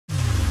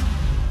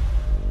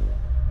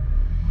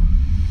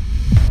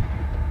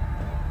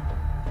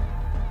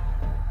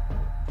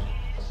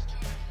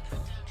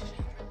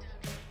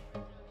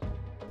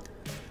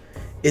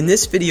In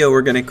this video,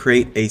 we're going to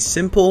create a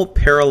simple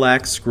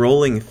parallax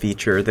scrolling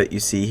feature that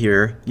you see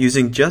here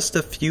using just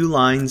a few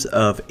lines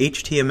of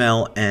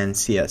HTML and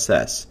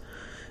CSS.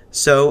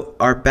 So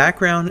our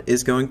background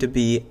is going to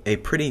be a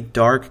pretty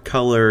dark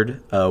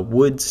colored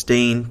wood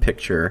stain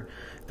picture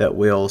that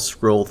we'll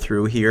scroll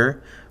through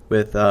here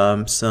with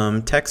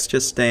some text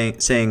just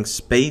saying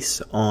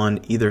space on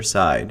either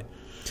side.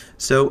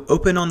 So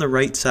open on the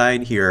right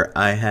side here,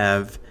 I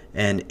have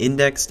an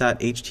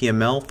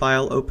index.html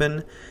file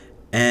open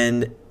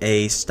and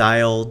a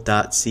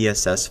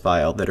style.css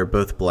file that are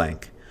both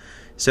blank.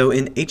 So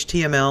in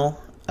HTML,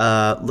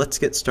 let's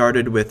get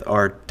started with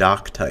our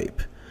doc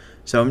type.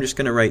 So I'm just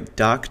going to write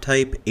doc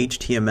type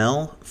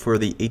HTML for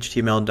the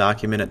HTML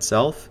document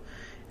itself,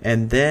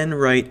 and then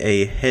write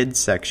a head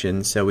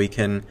section so we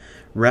can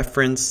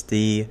reference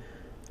the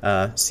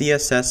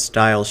CSS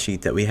style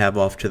sheet that we have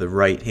off to the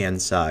right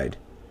hand side.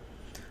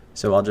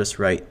 So I'll just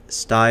write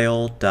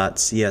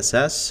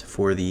style.css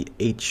for the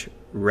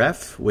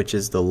href, which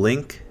is the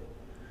link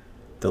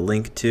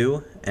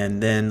to,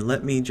 and then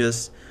let me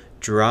just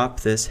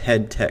drop this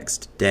head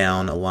text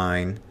down a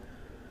line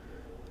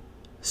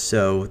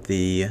so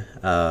the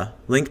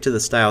link to the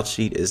style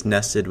sheet is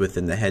nested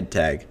within the head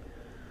tag.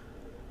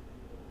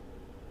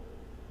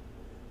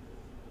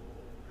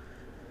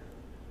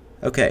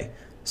 Okay,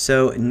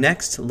 so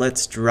next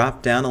let's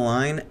drop down a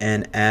line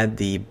and add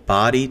the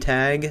body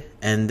tag,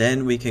 and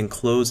then we can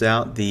close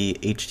out the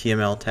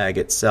HTML tag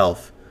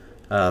itself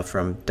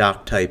from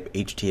doc type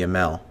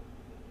HTML.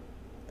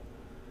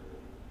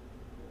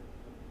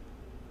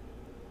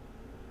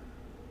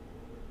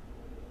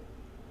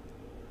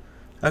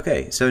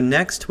 Okay, so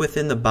next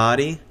within the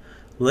body,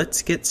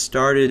 let's get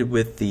started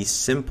with the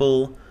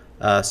simple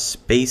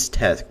space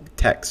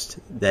text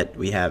that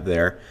we have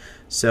there.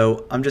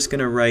 So I'm just going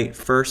to write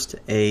first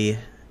a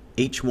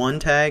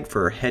h1 tag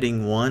for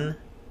heading 1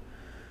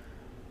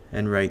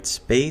 and write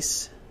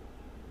space.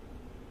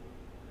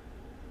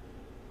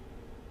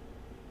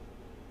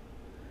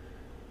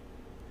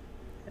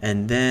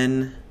 And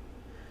then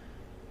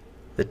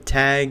the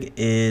tag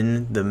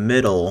in the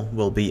middle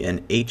will be an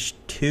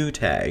h2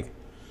 tag.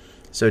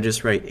 So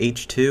just write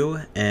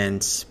h2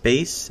 and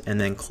space and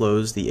then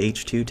close the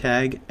h2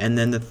 tag, and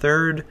then the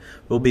third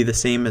will be the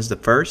same as the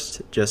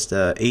first, just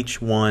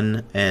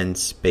h1 and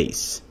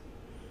space.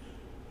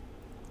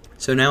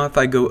 So now if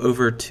I go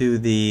over to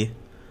the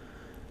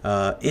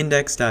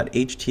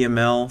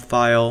index.html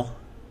file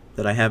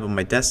that I have on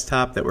my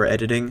desktop that we're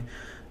editing,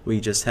 we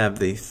just have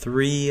the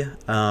 3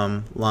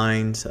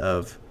 lines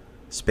of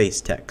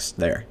space text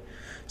there.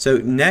 So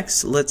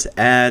next let's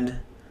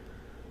add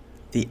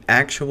the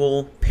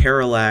actual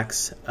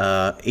Parallax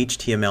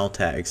HTML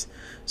tags.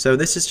 So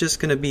this is just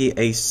going to be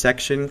a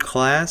section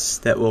class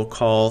that we'll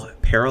call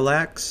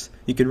Parallax.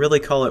 You can really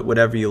call it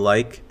whatever you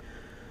like.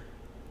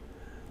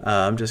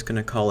 I'm just going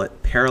to call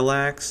it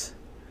Parallax.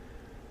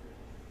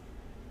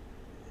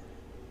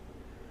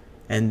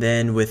 And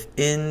then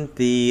within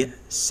the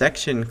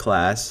section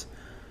class,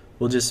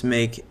 we'll just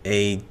make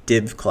a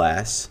div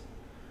class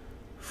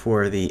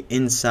for the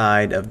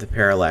inside of the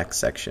Parallax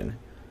section.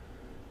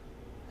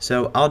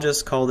 So I'll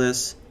just call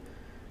this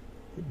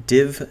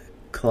div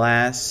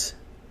class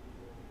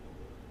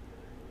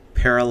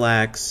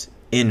parallax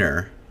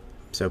inner.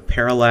 So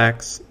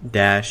parallax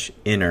dash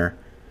inner.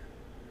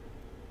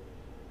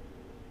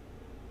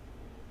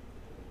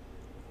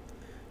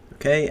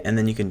 Okay, and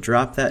then you can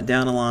drop that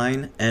down a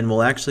line, and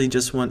we'll actually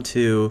just want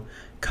to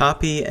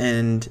copy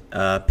and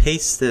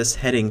paste this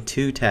heading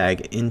 2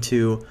 tag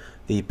into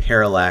the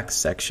parallax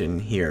section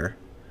here.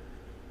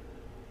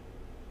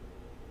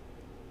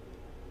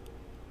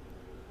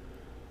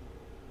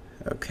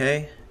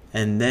 Okay,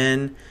 and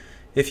then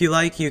if you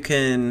like, you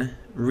can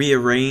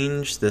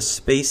rearrange the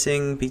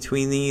spacing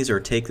between these or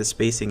take the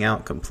spacing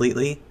out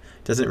completely.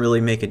 It doesn't really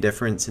make a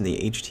difference in the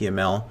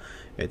HTML,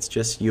 it's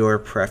just your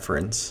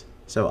preference.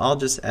 So I'll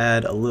just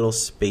add a little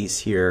space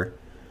here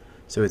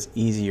so it's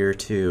easier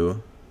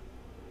to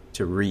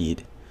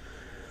read.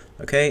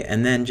 Okay,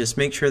 and then just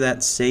make sure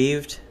that's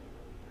saved.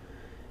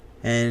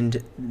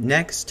 And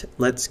next,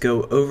 let's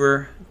go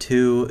over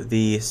to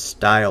the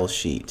style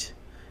sheet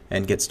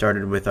and get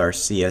started with our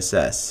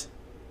CSS.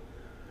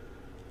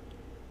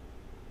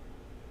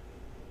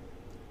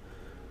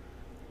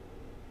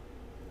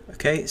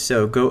 Okay,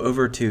 so go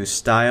over to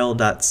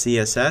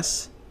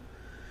style.css,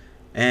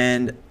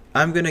 and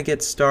I'm going to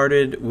get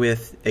started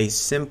with a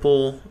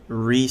simple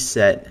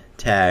reset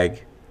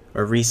tag,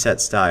 or reset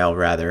style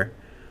rather,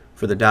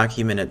 for the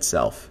document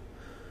itself.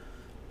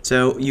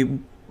 So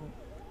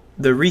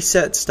the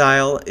reset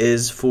style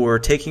is for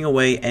taking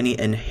away any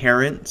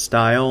inherent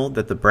style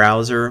that the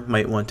browser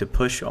might want to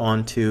push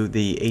onto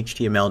the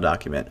HTML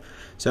document.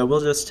 So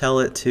we'll just tell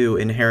it to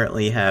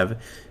inherently have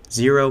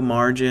 0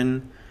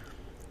 margin,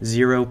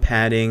 0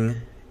 padding,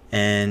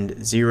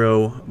 and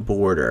 0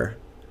 border.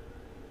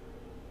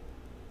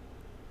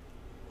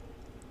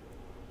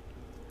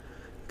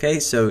 Okay,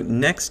 so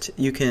next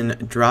you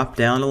can drop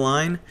down a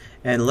line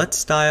and let's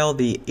style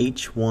the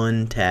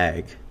h1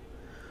 tag.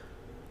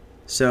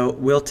 So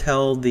we'll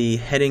tell the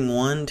heading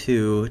 1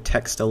 to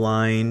text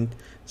align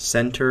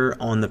center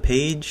on the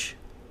page,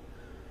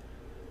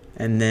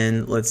 and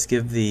then let's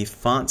give the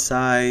font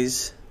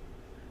size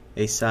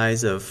a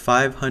size of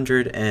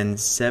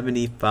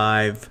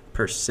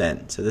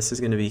 575%. So this is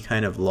going to be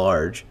kind of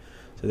large.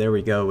 So there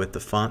we go with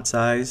the font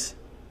size.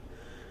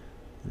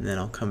 And then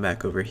I'll come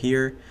back over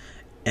here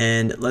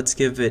and let's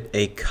give it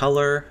a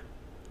color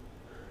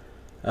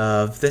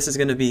of, this is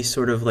going to be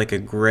sort of like a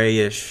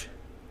grayish,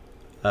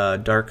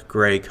 dark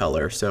gray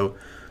color. So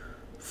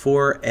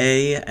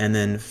 4A and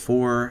then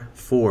 4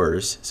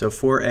 4s. So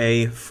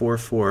 4A, 4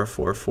 4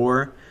 4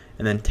 4,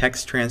 and then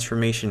text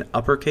transformation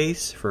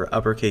uppercase for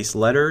uppercase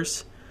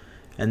letters.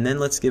 And then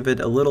let's give it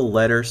a little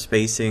letter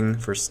spacing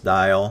for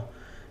style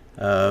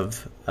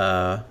of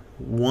we'll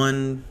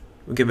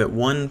give it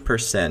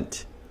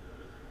 1%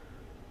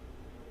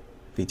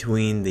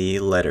 between the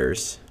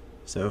letters.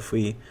 So if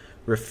we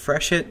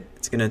refresh it,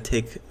 it's going to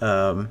take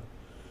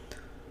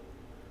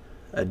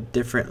a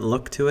different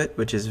look to it,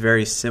 which is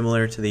very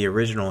similar to the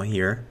original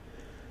here.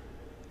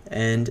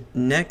 And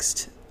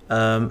next,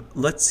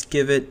 let's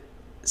give it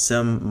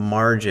some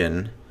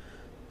margin.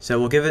 So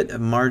we'll give it a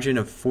margin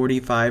of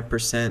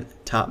 45%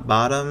 top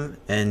bottom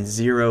and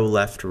 0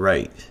 left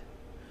right.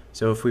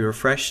 So if we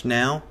refresh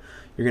now,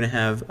 you're going to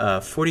have a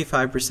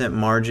 45%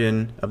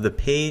 margin of the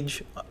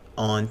page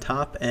on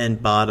top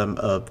and bottom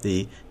of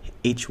the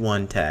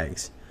H1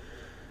 tags.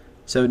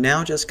 So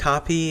now just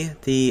copy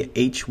the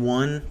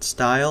H1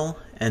 style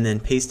and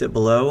then paste it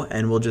below,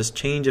 and we'll just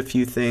change a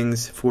few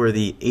things for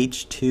the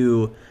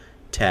H2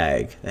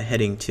 tag, the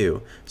heading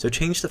 2. So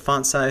change the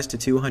font size to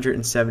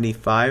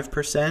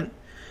 275%,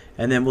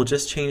 and then we'll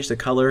just change the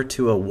color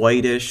to a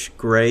whitish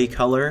gray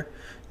color.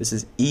 This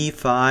is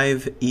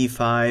E5,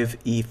 E5,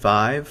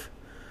 E5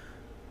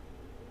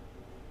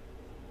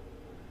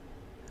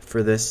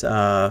 for this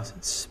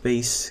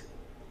space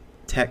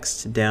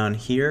text down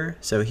here.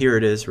 So here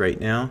it is right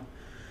now.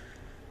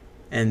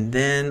 And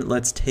then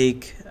let's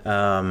take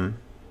the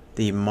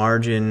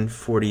margin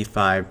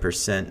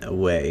 45%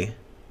 away.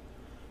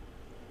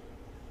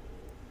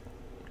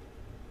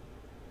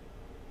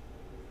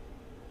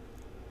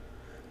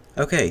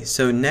 Okay,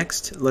 so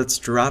next let's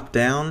drop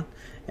down,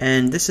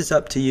 and this is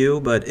up to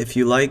you, but if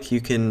you like, you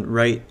can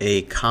write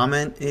a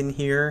comment in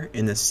here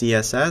in the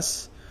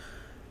CSS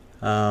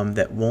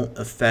that won't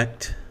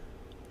affect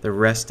the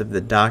rest of the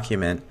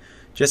document,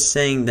 just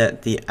saying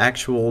that the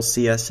actual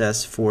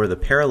CSS for the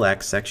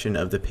parallax section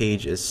of the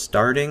page is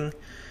starting,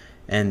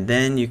 and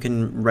then you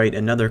can write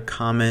another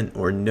comment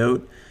or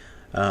note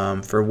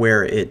for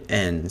where it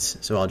ends.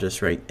 So I'll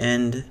just write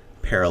end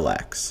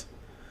parallax.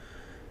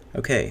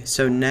 Okay,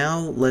 so now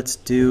let's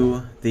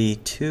do the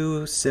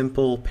two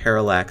simple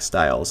parallax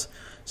styles.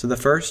 So the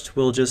first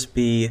will just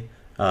be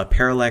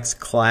parallax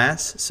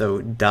class,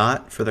 so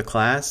dot for the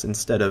class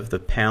instead of the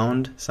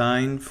pound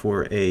sign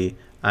for a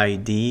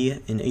ID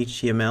in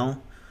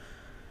HTML.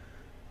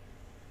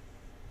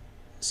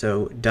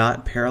 So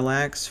dot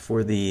parallax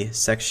for the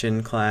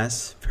section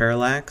class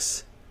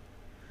parallax,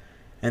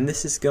 and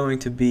this is going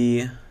to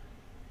be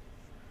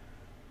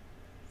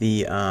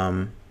the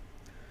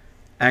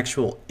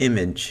actual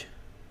image.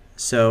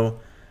 So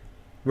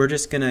we're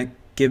just gonna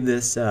give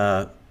this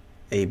a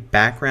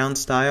background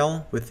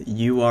style with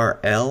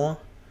URL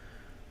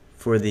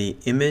for the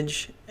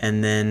image,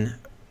 and then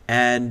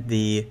add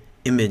the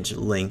image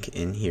link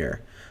in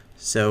here.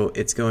 So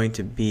it's going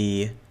to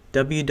be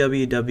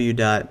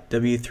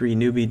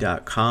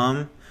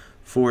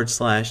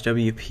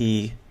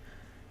www.w3newbie.com/WP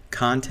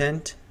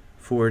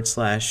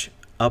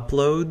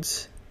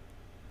content/uploads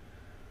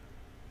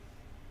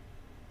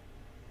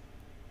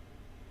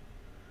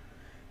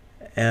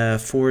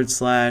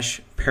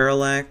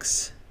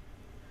 /parallax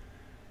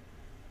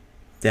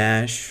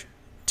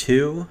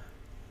 -2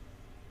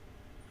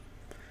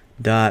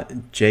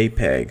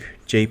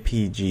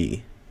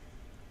 .jpg.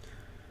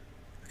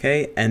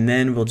 Okay, and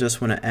then we'll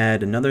just want to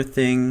add another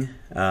thing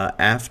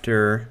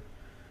after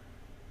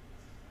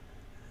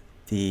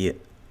the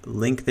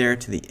link there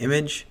to the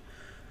image.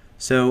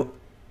 So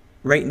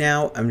right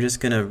now I'm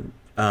just going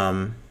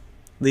to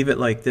leave it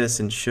like this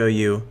and show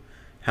you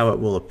how it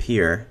will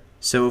appear.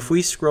 So if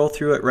we scroll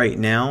through it right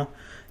now,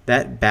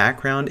 that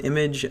background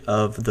image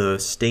of the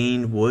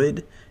stained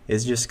wood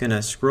is just going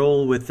to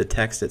scroll with the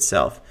text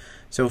itself.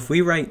 So if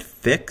we write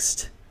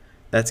fixed,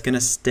 that's going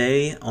to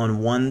stay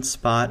on one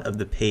spot of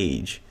the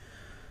page.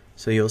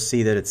 So you'll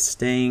see that it's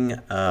staying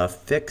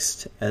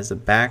fixed as a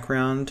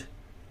background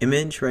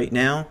image right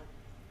now.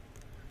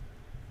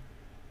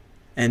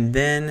 And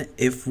then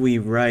if we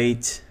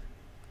write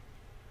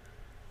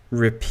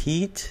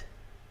repeat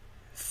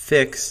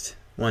fixed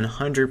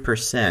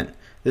 100%,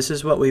 this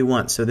is what we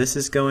want. So this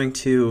is going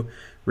to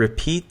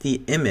repeat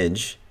the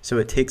image so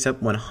it takes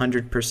up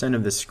 100%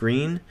 of the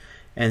screen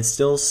and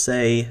still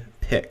say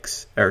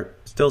pix, or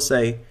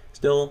stay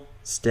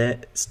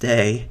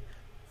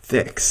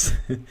fix.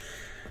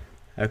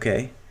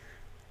 Okay.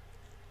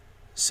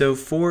 So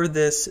for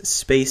this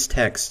space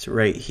text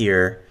right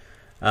here,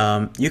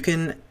 you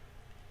can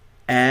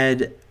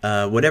add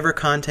whatever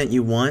content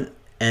you want,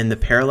 and the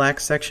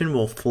parallax section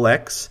will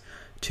flex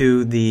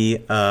to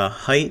the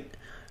height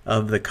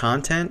of the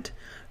content.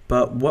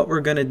 But what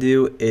we're going to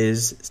do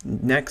is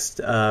next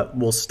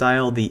we'll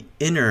style the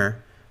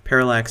inner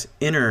parallax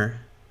inner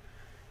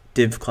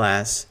div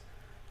class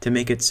to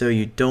make it so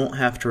you don't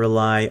have to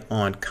rely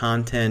on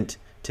content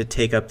to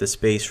take up the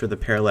space for the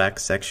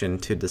parallax section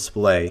to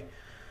display.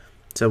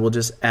 So we'll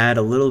just add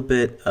a little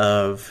bit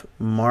of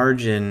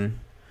margin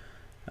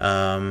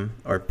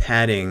or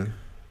padding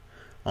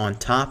on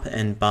top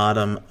and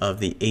bottom of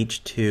the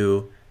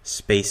H2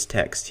 space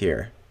text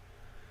here.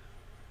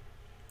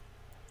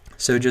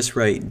 So just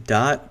write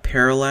dot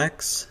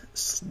parallax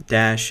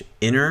dash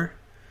inner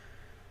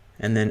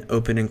and then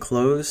open and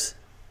close,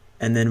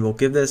 and then we'll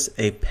give this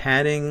a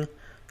padding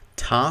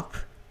top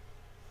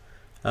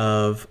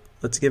of,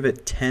 let's give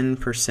it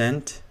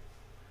 10%.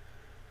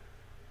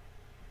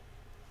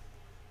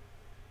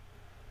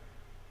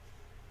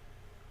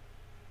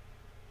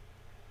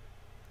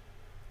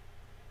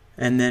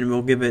 And then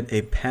we'll give it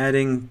a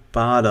padding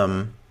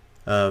bottom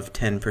of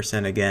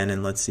 10% again,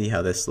 and let's see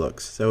how this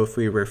looks. So if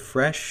we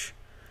refresh,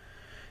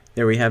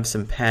 there we have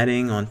some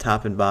padding on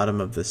top and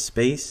bottom of the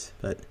space,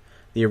 but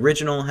the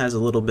original has a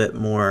little bit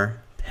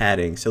more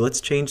padding. So let's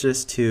change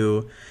this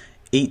to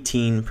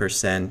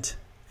 18%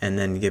 and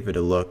then give it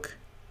a look.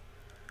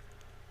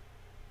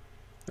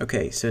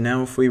 Okay, so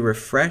now if we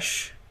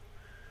refresh,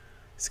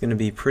 it's going to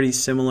be pretty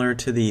similar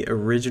to the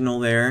original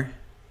there.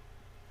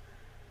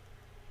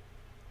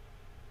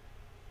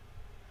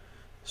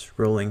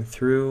 Scrolling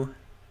through.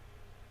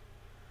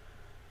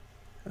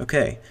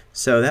 Okay,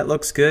 so that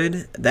looks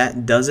good.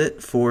 That does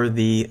it for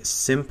the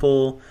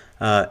simple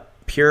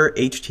pure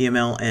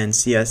HTML and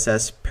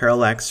CSS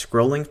parallax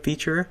scrolling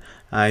feature.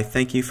 I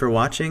thank you for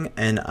watching,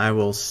 and I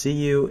will see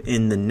you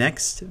in the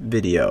next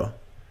video.